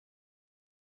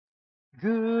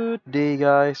Good day,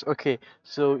 guys. Okay,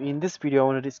 so in this video I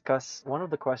want to discuss one of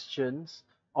the questions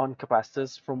on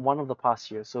capacitors from one of the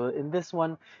past years. So in this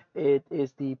one, it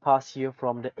is the past year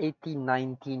from the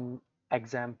 1819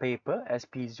 exam paper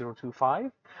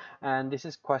SP025, and this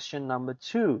is question number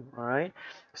 2. All right,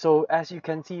 so as you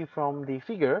can see from the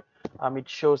figure, it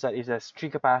shows that it has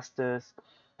three capacitors.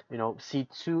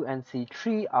 C2 and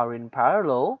C3 are in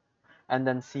parallel, and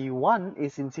then C1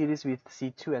 is in series with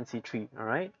C2 and C3. All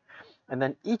right, and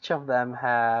then each of them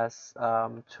has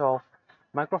 12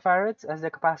 microfarads as their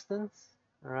capacitance,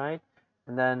 right?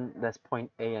 And then there's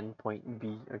point A and point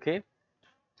B. Okay,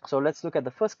 so let's look at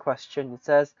the first question. It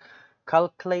says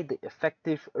calculate the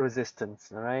effective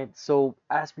resistance. All right, so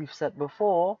as we've said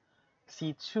before,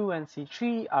 C2 and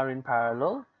C3 are in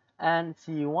parallel, and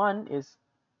C1 is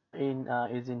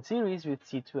in series with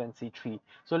C2 and C3.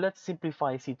 So let's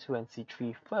simplify C2 and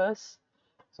C3 first.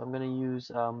 So I'm going to use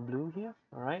blue here.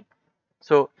 All right,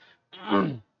 so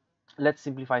let's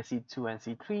simplify C2 and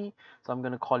C3. So I'm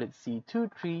going to call it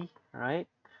C23, right?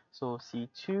 So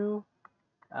C2,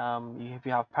 if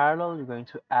you have parallel, you're going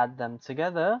to add them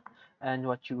together. And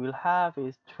what you will have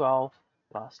is 12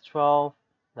 plus 12,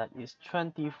 that is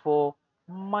 24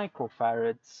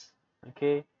 microfarads.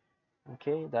 Okay,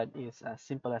 that is as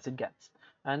simple as it gets.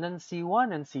 And then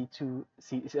C1 and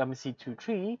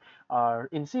C23 are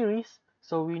in series.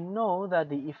 So we know that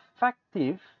the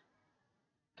effective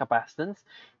capacitance,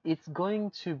 it's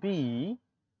going to be,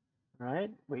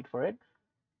 right, wait for it,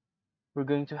 we're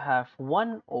going to have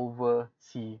 1 over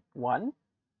C1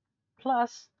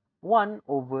 plus 1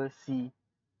 over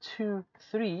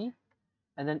C23,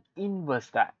 and then inverse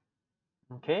that.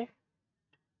 Okay,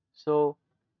 so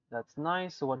that's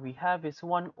nice. So what we have is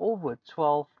 1 over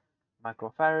 12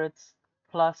 microfarads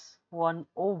plus 1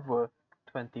 over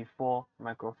 24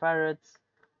 microfarads,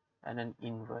 and then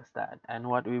inverse that, and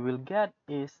what we will get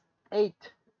is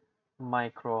 8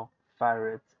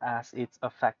 microfarads as its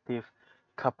effective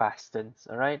capacitance.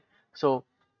 All right, so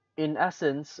in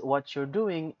essence what you're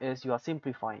doing is you are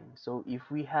simplifying. So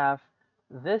if we have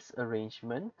this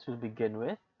arrangement to begin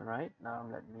with, right, now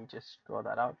let me just draw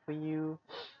that out for you.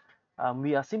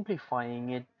 We are simplifying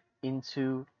it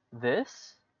into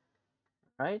this,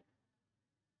 right,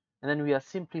 and then we are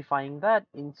simplifying that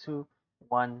into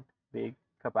one big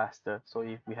capacitor. So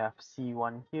if we have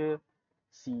C1 here,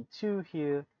 C2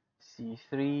 here,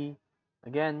 C3,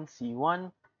 again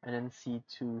C1, and then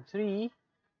C23,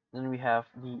 then we have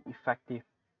the effective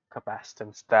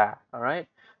capacitance there. All right,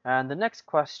 and the next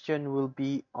question will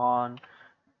be on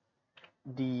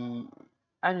the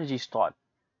energy stored.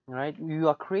 Right, you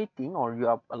are creating, or you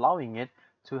are allowing it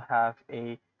to have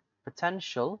a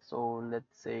potential. So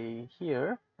let's say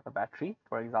here a battery,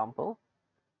 for example,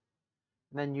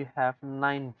 then you have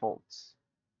 9 volts.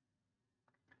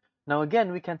 Now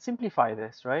again, we can simplify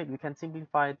this, right? We can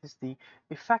simplify this, the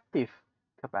effective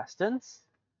capacitance,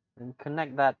 and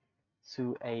connect that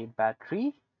to a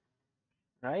battery,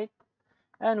 right?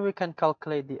 And we can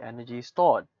calculate the energy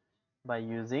stored by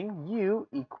using U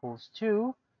equals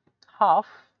to half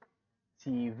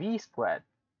CV squared.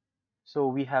 So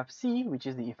we have C, which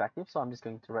is the effective, so I'm just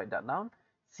going to write that down.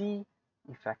 C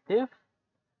effective,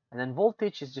 and then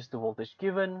voltage is just the voltage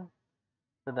given,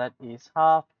 so that is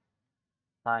half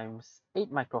times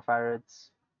 8 microfarads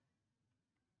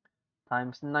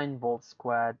times 9 volts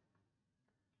squared,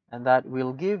 and that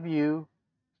will give you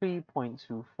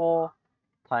 3.24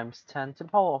 times 10 to the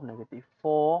power of negative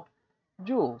 4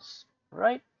 joules,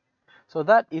 right? So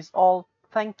that is all.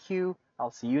 Thank you.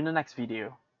 I'll see you in the next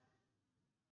video.